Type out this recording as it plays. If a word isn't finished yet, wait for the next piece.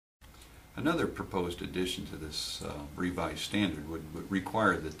Another proposed addition to this revised standard would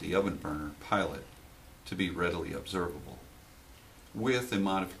require that the oven burner pilot to be readily observable, with a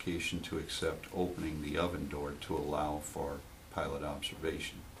modification to accept opening the oven door to allow for pilot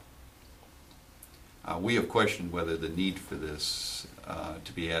observation. We have questioned whether the need for this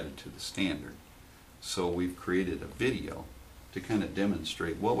to be added to the standard, so we've created a video to kind of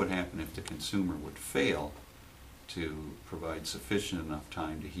demonstrate what would happen if the consumer would fail to provide sufficient enough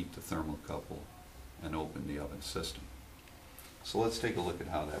time to heat the thermocouple and open the oven system. So let's take a look at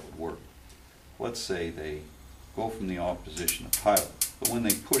how that would work. Let's say they go from the off position of pilot, but when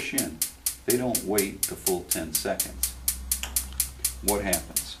they push in, they don't wait the full 10 seconds. What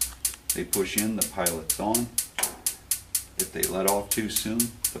happens? They push in, the pilot's on. If they let off too soon,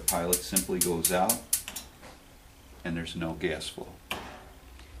 the pilot simply goes out and there's no gas flow.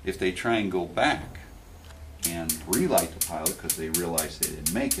 If they try and go back and relight the pilot because they realize they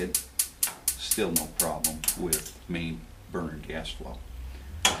didn't make it, still no problem with main burner gas flow.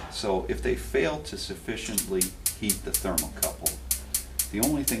 So if they fail to sufficiently heat the thermocouple, the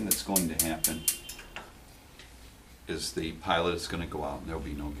only thing that's going to happen is the pilot is going to go out and there will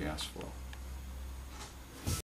be no gas flow.